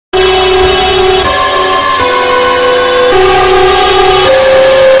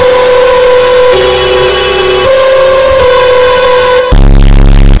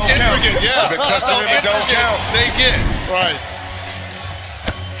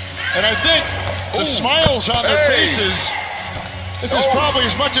And I think the smiles on their faces, this is probably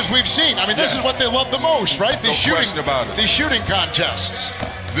as much as we've seen. I mean, this is what they love the most, right? These shooting contests.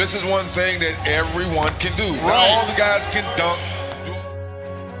 This is one thing that everyone can do. Right. Not all the guys can dunk.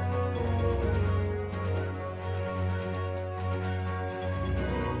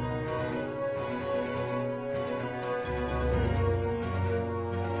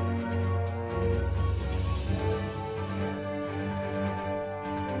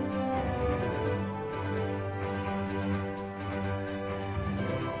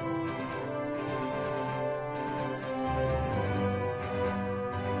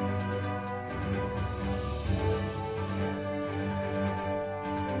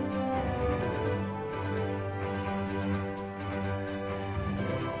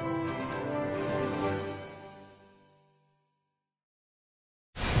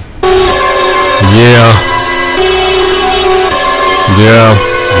 Yeah.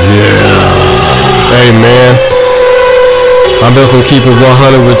 Hey, man. I'm just gonna keep it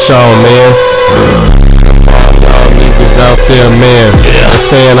 100 with y'all, man. All y'all niggas out there, man. They're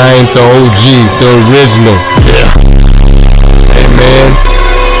saying I ain't the OG, the original. Hey, man.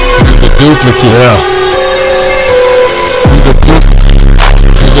 He's a duplicate. He's a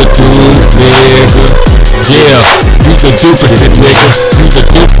duplicate, nigga. Yeah. He's a duplicate, nigga. He's a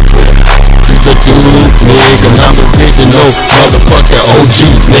duplicate. He's a dude, nigga, and I'm original motherfucking OG,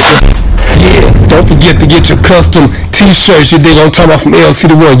 nigga. Yeah, don't forget to get your custom t-shirts, you dig what I'm talking about, from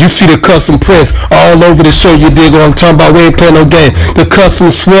LCDAONE. You see the custom prints all over the shirt, you dig what I'm talking about, we ain't playing no game. The custom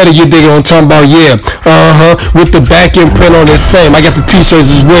sweater, you dig what I'm talking about, yeah. With the back end print on the same. I got the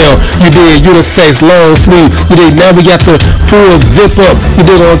t-shirts as well, you dig, unisex, long sleeve, you dig. Now we got the full zip up, you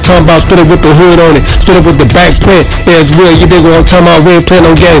dig what I'm talking about, straight up with the hood on it, straight up with the back print as well, you dig what I'm talking about, we ain't playing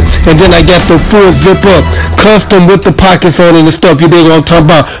no game. And then I got the full zip up, custom with the pockets on it and stuff, you dig what I'm talking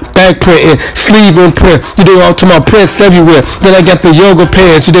about, back print and sleeve and print, you dig what I'm talking about, prints everywhere. Then I got the yoga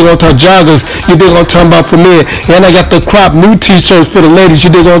pants, you dig what I'm talking about, joggers, you dig what I'm talking about, for men. And I got the crop new t-shirts for the ladies,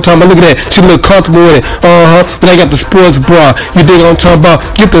 you dig what I'm talking about, look at that, she look comfortable with it. Then I got the sports bra, you dig what I'm talking about,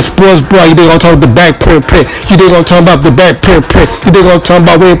 get the sports bra, you dig what I'm talking about, the back print, you dig what I'm talking about, the back print, you dig what I'm talking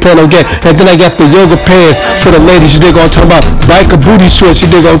about, we ain't playing no game. And then I got the yoga pants for the ladies, you dig what I'm talking about, biker booty shorts, you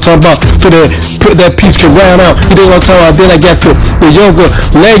dig what I'm talking about, so that piece can round out, you dig what I'm talking about. Then I got the yoga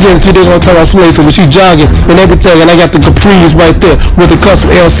leggings, you dig what I'm talking about, so when she jogging and everything. And I got the capris right there with the custom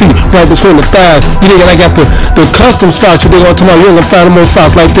LC right between the thighs, you dig. And I got the custom socks, you dig what I'm talking about. You ain't gonna find no more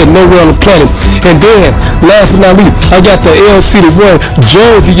socks like that nowhere on the planet. And then last but not least, I got the LCDAONE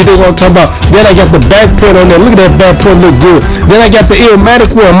jersey, you dig what I'm talking about. Then I got the back print on there, look at that back print, look good. Then I got the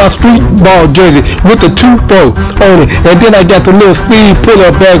Illmatic one, my street ball jersey with the two-fold on it. And then I got the little sleeve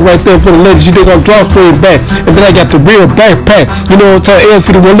pull-up bag right there for the ladies, you dig on drawstring bag. And then I got the real backpack, you know what I'm talking about,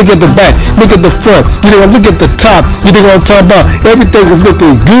 LCDAONE. Look at the back, look at the front, you know, look at the top, you dig what I'm talking about. Everything is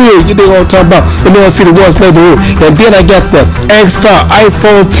looking good, you dig what I'm talking about. And then LCDAONE's neighborhood. And then I got the X-Star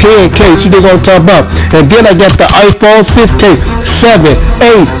iPhone 10 case, you dig what I'm talking about. And then I got the iPhone 6K, 7,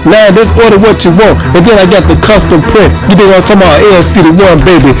 8, 9, just order what you want. And then I got the custom print, you dig what I'm talking about, LCDAONE,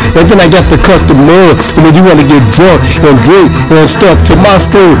 baby. And then I got the custom mug, when you want to get drunk and drink and stuff to my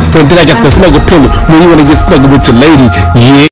store. And then I got the snuggle pillow, when you want to get snuggle with your lady, yeah.